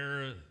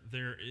where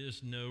there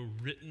is no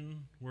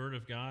written word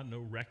of God, no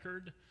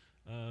record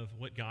of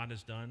what God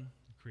has done,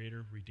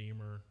 creator,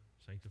 redeemer,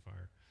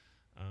 sanctifier,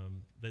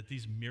 that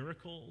these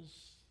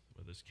miracles,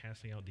 whether it's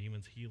casting out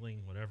demons,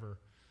 healing, whatever,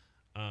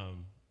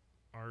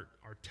 are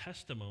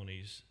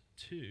testimonies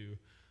to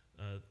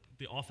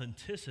the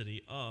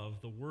authenticity of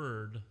the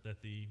word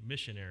that the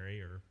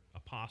missionary or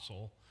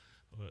apostle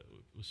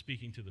was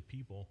speaking to the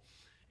people.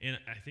 And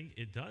I think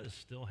it does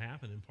still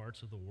happen in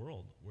parts of the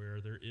world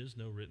where there is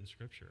no written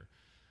scripture.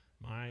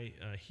 My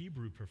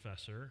Hebrew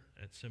professor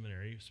at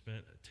seminary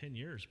spent 10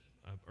 years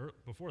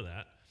before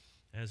that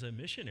as a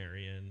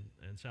missionary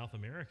in South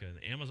America, in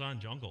the Amazon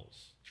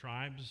jungles.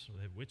 Tribes,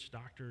 they have witch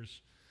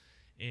doctors,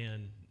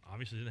 and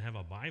obviously didn't have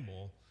a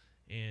Bible.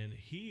 And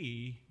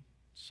he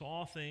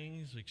saw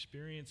things,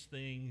 experienced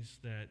things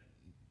that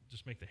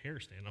just make the hair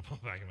stand up on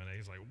the back of my neck.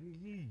 It's like,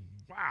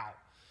 wow.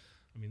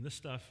 I mean, this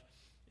stuff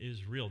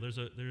is real.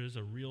 There is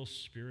a real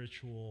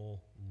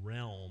spiritual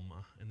realm,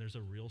 and there's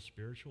a real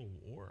spiritual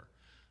war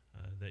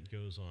that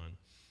goes on.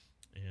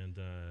 And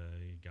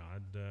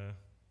God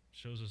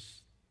shows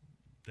us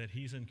that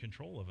he's in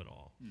control of it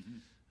all. Mm-hmm.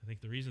 I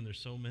think the reason there's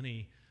so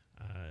many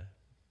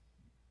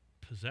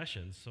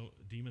possessions,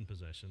 demon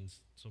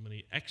possessions, so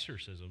many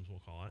exorcisms,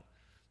 we'll call it,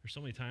 there's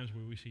so many times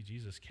where we see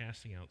Jesus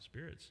casting out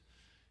spirits,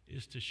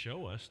 is to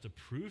show us, to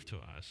prove to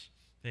us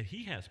that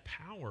he has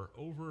power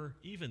over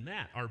even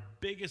that, our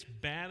biggest,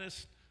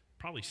 baddest,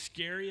 probably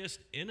scariest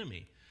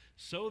enemy.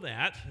 So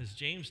that, as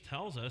James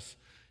tells us,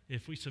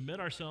 if we submit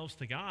ourselves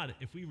to God,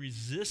 if we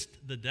resist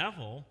the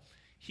devil,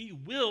 he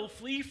will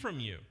flee from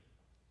you.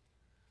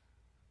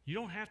 You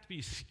don't have to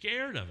be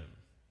scared of him.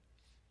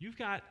 You've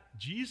got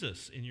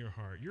Jesus in your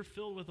heart. You're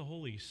filled with the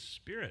Holy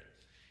Spirit.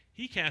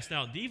 He cast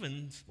out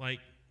demons like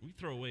we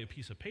throw away a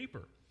piece of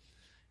paper.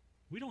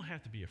 We don't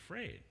have to be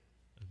afraid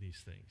of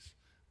these things.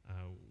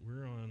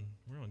 We're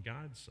on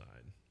God's side.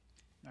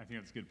 I think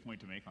that's a good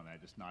point to make on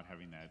that, just not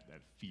having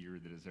that fear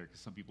that is there, because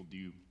some people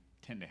do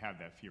tend to have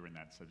that fear when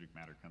that subject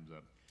matter comes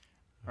up.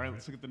 All right,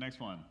 let's look at the next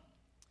one.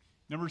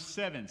 Number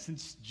 7,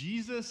 since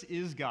Jesus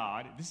is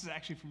God, this is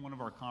actually from one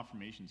of our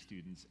confirmation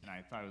students, and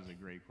I thought it was a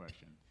great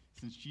question.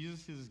 Since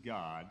Jesus is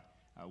God,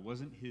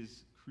 wasn't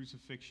his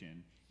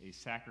crucifixion a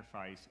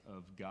sacrifice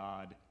of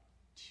God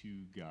to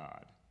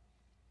God?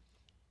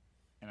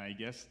 And I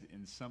guess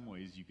in some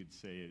ways you could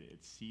say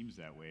it seems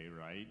that way,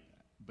 right?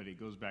 But it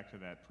goes back to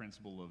that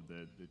principle of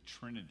the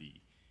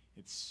Trinity.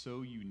 It's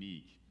so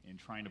unique in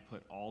trying to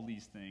put all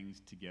these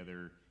things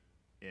together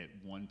at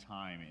one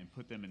time and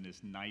put them in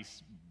this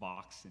nice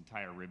box and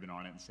tie a ribbon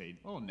on it and say,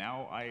 oh,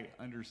 now I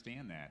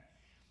understand that.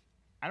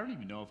 I don't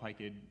even know if I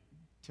could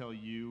tell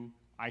you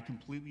I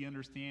completely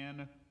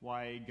understand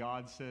why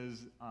God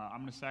says, I'm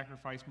going to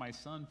sacrifice my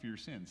son for your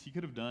sins. He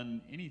could have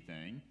done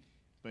anything,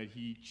 but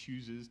he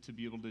chooses to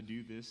be able to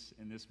do this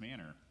in this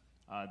manner.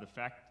 The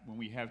fact when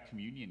we have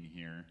communion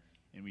here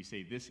and we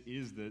say this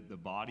is the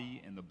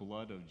body and the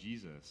blood of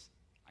Jesus,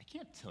 I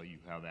can't tell you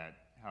how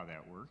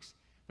that works,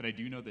 but I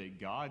do know that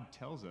God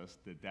tells us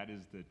that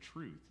is the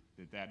truth,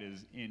 that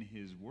is in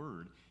his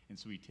word, and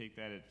so we take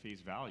that at face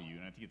value.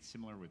 And I think it's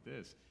similar with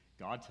this.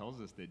 God tells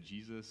us that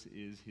Jesus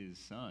is his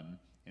son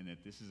and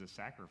that this is a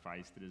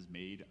sacrifice that is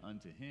made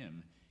unto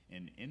him.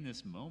 And in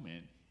this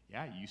moment,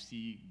 yeah, you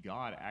see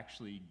God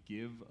actually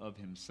give of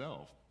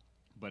himself.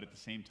 But at the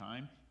same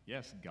time,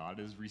 yes, God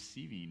is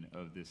receiving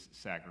of this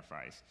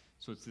sacrifice.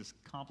 So it's this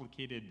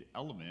complicated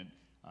element,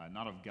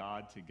 not of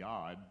God to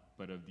God,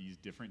 but of these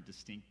different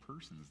distinct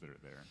persons that are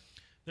there.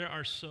 There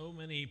are so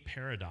many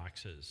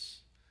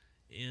paradoxes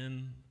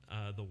in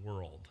the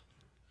world.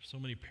 So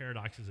many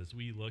paradoxes as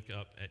we look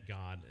up at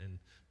God and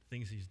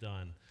things he's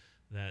done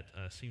that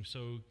seem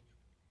so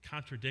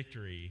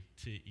contradictory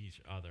to each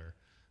other.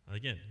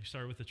 Again, you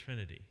start with the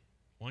Trinity.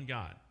 One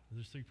God.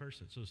 There's 3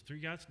 persons. So there's 3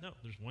 gods? No,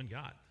 there's one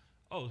God.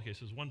 Oh, okay,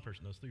 so there's one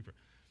person. There's 3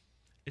 persons.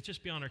 It's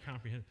just beyond our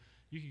comprehension.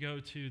 You can go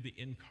to the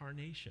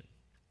incarnation.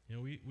 You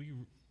know, we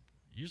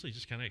usually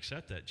just kind of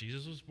accept that.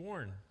 Jesus was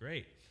born.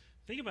 Great.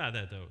 Think about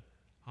that, though.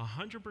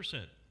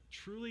 100%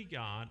 truly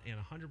God and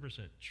 100%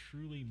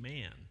 truly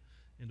man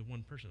into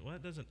one person. Well,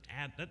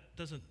 that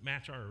doesn't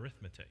match our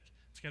arithmetic.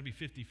 It's got to be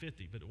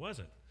 50-50, but it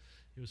wasn't.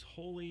 It was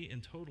wholly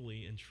and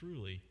totally and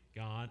truly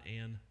God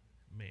and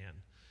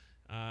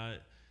man.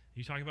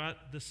 You talk about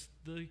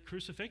the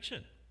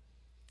crucifixion.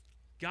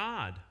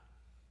 God,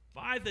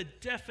 by the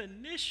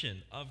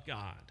definition of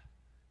God,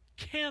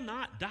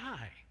 cannot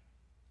die.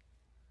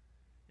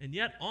 And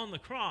yet on the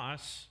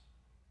cross,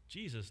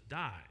 Jesus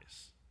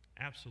dies.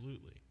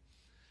 Absolutely.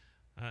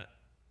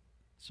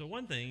 So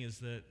one thing is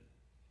that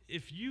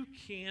if you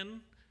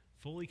can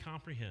fully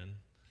comprehend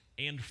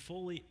and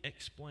fully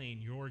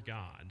explain your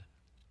God,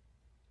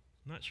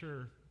 I'm not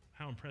sure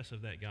how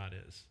impressive that God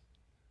is.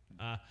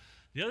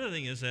 The other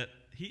thing is that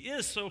he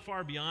is so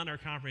far beyond our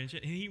comprehension,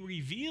 and he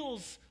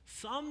reveals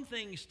some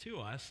things to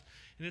us,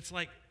 and it's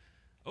like,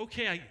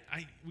 okay,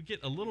 we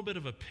get a little bit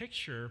of a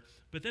picture,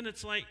 but then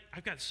it's like,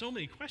 I've got so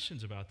many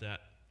questions about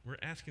that. We're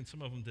asking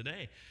some of them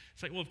today.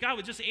 It's like, well, if God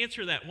would just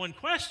answer that one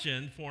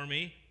question for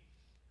me,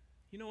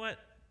 you know what?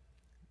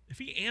 If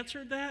he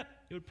answered that,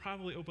 it would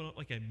probably open up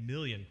like a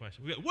million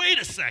questions. We go, wait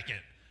a second.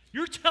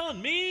 You're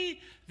telling me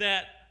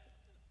that,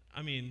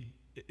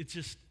 it's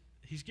just,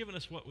 he's given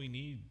us what we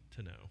need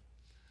to know.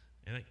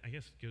 And I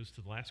guess it goes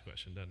to the last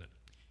question, doesn't it?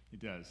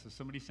 It does. So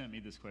somebody sent me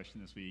this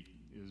question this week.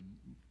 It was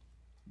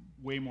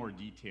way more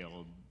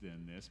detailed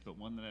than this, but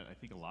one that I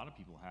think a lot of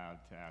people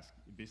have to ask.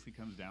 It basically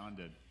comes down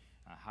to,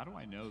 how do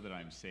I know that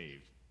I'm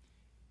saved?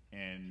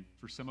 And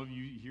for some of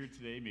you here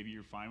today, maybe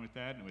you're fine with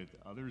that, and with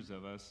others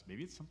of us,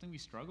 maybe it's something we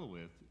struggle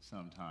with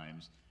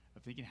sometimes,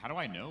 of thinking, how do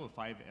I know if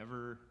I've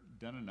ever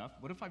done enough?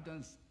 What if I've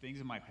done things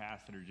in my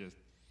past that are just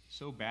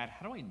so bad?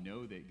 How do I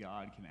know that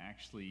God can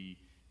actually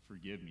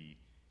forgive me?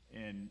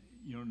 And,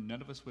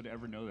 none of us would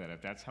ever know that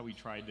if that's how we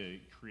tried to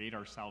create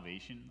our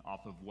salvation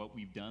off of what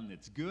we've done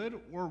that's good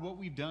or what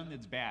we've done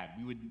that's bad.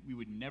 We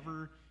would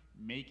never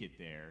make it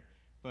there.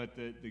 But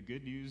the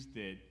good news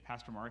that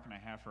Pastor Mark and I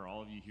have for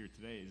all of you here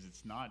today is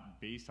it's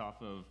not based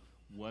off of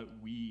what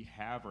we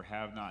have or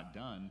have not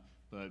done,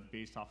 but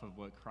based off of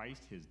what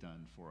Christ has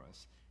done for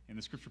us. And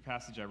the scripture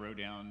passage I wrote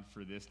down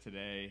for this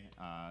today,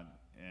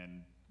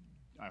 and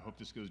I hope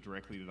this goes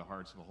directly to the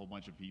hearts of a whole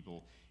bunch of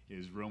people,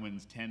 is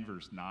Romans 10,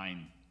 verse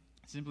 9.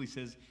 It simply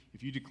says,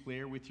 if you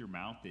declare with your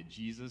mouth that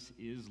Jesus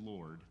is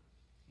Lord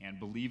and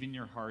believe in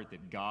your heart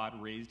that God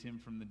raised him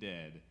from the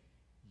dead,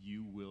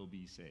 you will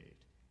be saved.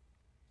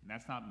 And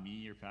that's not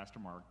me or Pastor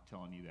Mark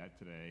telling you that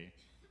today.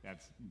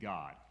 That's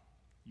God.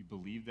 You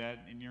believe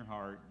that in your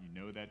heart. You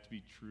know that to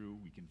be true.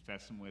 We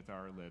confess him with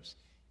our lips.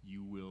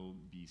 You will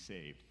be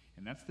saved.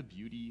 And that's the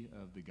beauty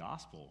of the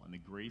gospel and the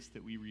grace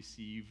that we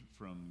receive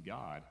from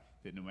God,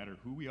 that no matter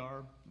who we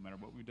are, no matter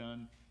what we've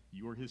done,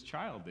 you are his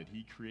child that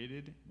he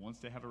created, wants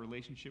to have a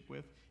relationship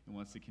with, and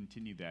wants to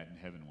continue that in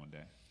heaven one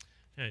day.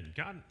 And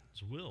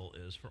God's will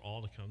is for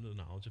all to come to the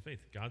knowledge of faith.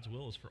 God's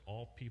will is for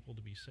all people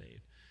to be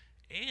saved.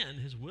 And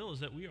his will is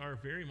that we are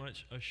very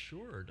much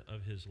assured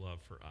of his love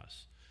for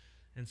us.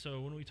 And so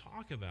when we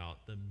talk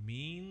about the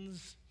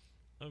means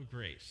of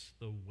grace,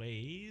 the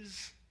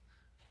ways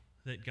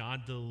that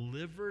God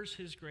delivers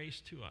his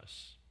grace to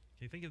us,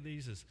 okay, think of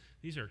these as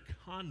these are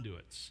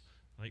conduits,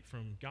 like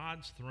from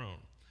God's throne,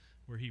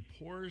 where he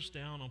pours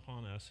down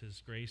upon us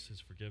his grace,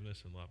 his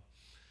forgiveness, and love.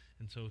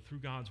 And so through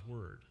God's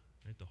word,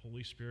 right, the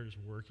Holy Spirit is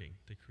working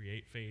to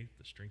create faith,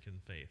 to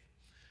strengthen faith.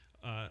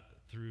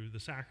 Through the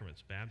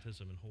sacraments,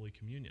 baptism and Holy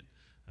Communion.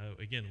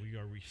 Again, we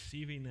are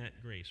receiving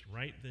that grace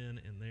right then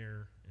and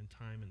there in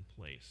time and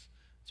place.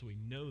 So we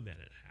know that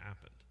it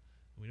happened.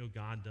 We know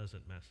God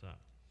doesn't mess up.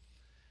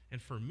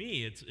 And for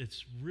me,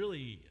 it's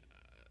really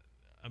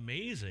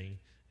amazing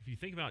if you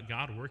think about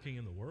God working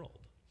in the world.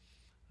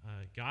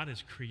 God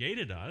has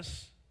created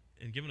us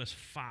and given us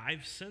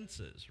 5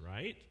 senses,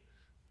 right?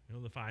 You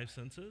know the 5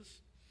 senses?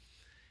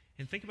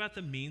 And think about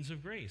the means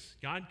of grace.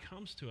 God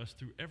comes to us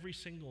through every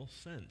single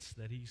sense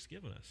that he's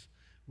given us.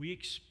 We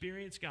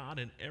experience God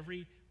in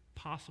every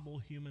possible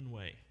human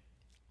way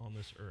on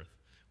this earth.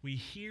 We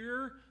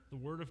hear the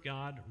word of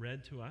God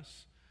read to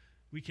us.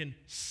 We can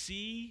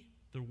see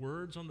the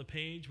words on the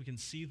page. We can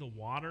see the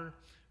water.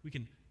 We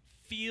can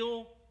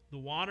feel the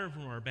water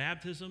from our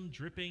baptism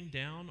dripping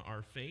down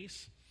our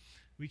face.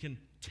 We can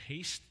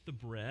taste the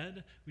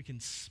bread. We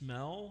can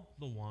smell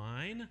the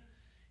wine.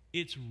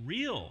 It's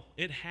real.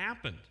 It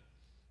happened.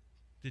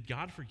 Did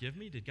God forgive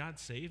me? Did God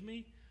save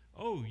me?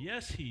 Oh,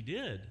 yes, he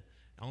did.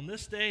 On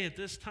this day at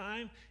this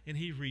time, and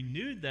he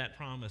renewed that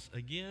promise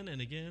again and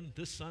again,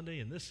 this Sunday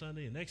and next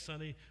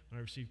Sunday when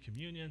I received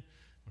communion,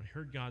 when I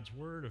heard God's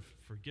word of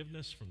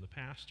forgiveness from the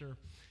pastor.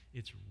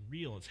 It's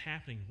real. It's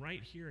happening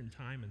right here in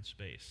time and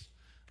space.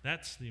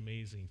 That's the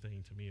amazing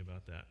thing to me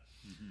about that.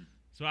 Mm-hmm.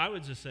 So I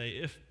would just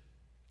say,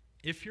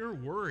 if you're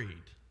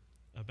worried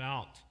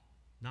about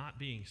not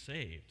being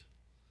saved,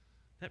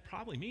 that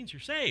probably means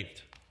you're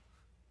saved.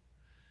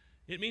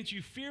 It means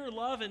you fear,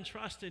 love, and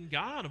trust in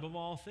God above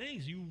all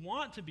things. You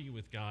want to be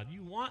with God.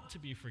 You want to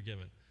be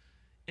forgiven.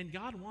 And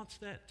God wants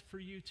that for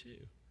you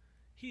too.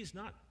 He's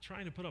not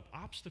trying to put up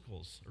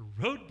obstacles or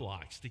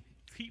roadblocks to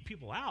keep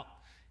people out.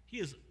 He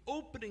is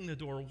opening the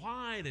door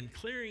wide and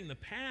clearing the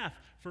path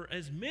for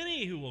as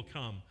many who will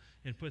come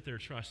and put their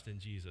trust in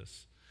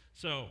Jesus.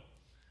 So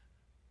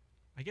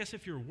I guess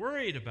if you're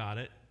worried about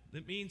it,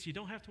 that means you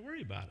don't have to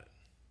worry about it,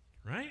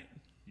 right?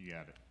 You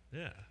got it.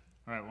 Yeah.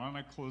 All right, why don't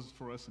I close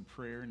for us in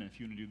prayer, and if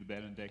you want to do the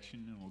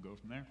benediction, and we'll go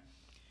from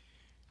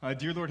there.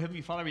 Dear Lord,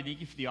 Heavenly Father, we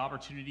thank you for the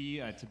opportunity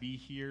to be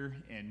here,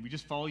 and we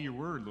just follow your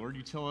word, Lord.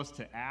 You tell us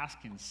to ask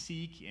and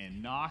seek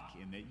and knock,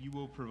 and that you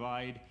will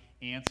provide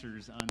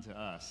answers unto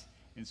us.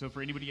 And so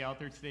for anybody out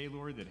there today,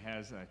 Lord, that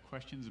has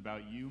questions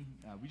about you,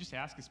 we just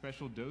ask a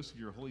special dose of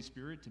your Holy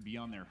Spirit to be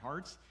on their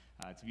hearts,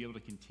 to be able to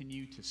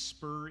continue to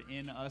spur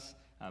in us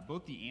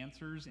both the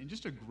answers and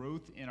just a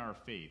growth in our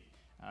faith.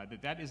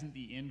 That isn't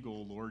the end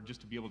goal, Lord,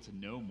 just to be able to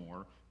know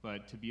more,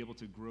 but to be able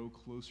to grow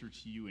closer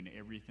to you in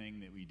everything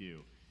that we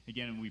do.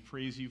 Again, we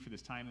praise you for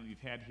this time that we've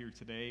had here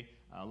today.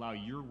 Allow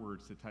your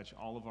words to touch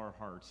all of our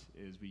hearts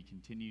as we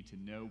continue to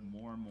know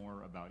more and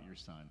more about your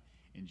Son.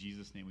 In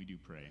Jesus' name we do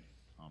pray.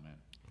 Amen.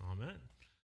 Amen.